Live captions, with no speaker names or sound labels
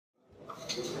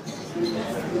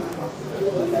How's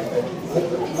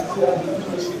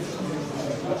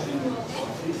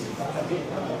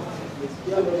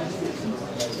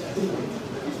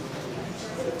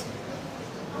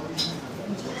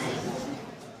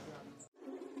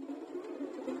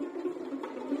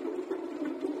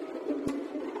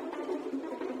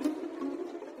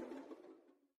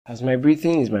my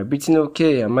breathing? Is my breathing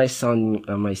okay? Am I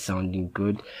sounding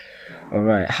good?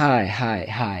 Alright,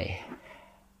 hi.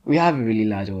 We have a really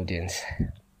large audience.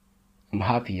 I'm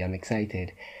happy, I'm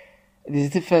excited. This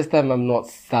is the first time I'm not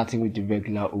starting with the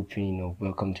regular opening of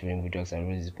Welcome to Rainbow Drugs and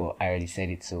Roses, but I already said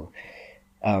it, so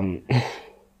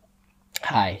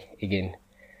hi again.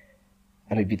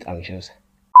 I'm a bit anxious.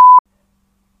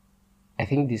 I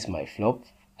think this might flop.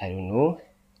 I don't know.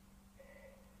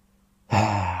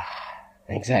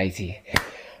 Anxiety.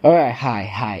 Alright,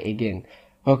 hi again.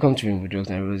 Welcome to Rainbow Drugs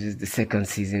and Roses, the second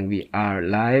season. We are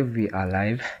live.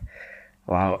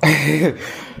 Wow.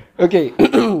 Okay.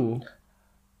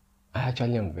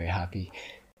 Actually, I'm very happy.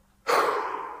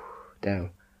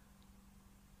 Damn.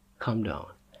 Calm down.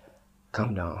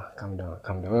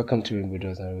 Welcome to Rainbow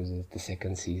Drugs and Roses, the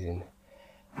second season.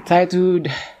 Titled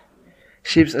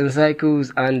Ships and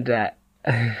Cycles and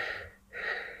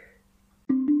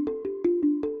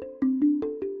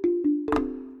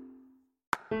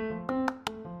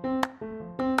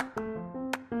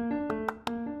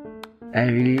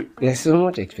there's so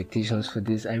much expectations for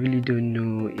this. I really don't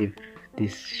know if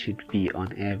this should be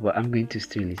on air, but I'm going to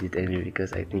still release it anyway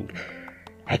because I think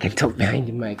I can talk behind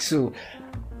the mic. So,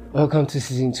 welcome to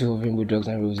season 2 of Rainbow Drugs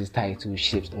and Roses, titled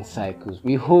Ships and Cycles.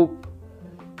 We hope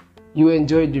you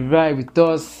enjoyed the ride with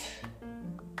us,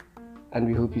 and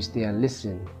we hope you stay and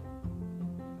listen.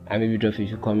 And maybe drop a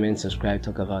few comments, subscribe,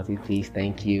 talk about it, please.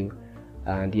 Thank you.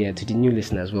 And yeah, to the new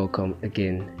listeners, welcome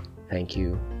again. Thank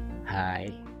you.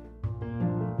 Hi.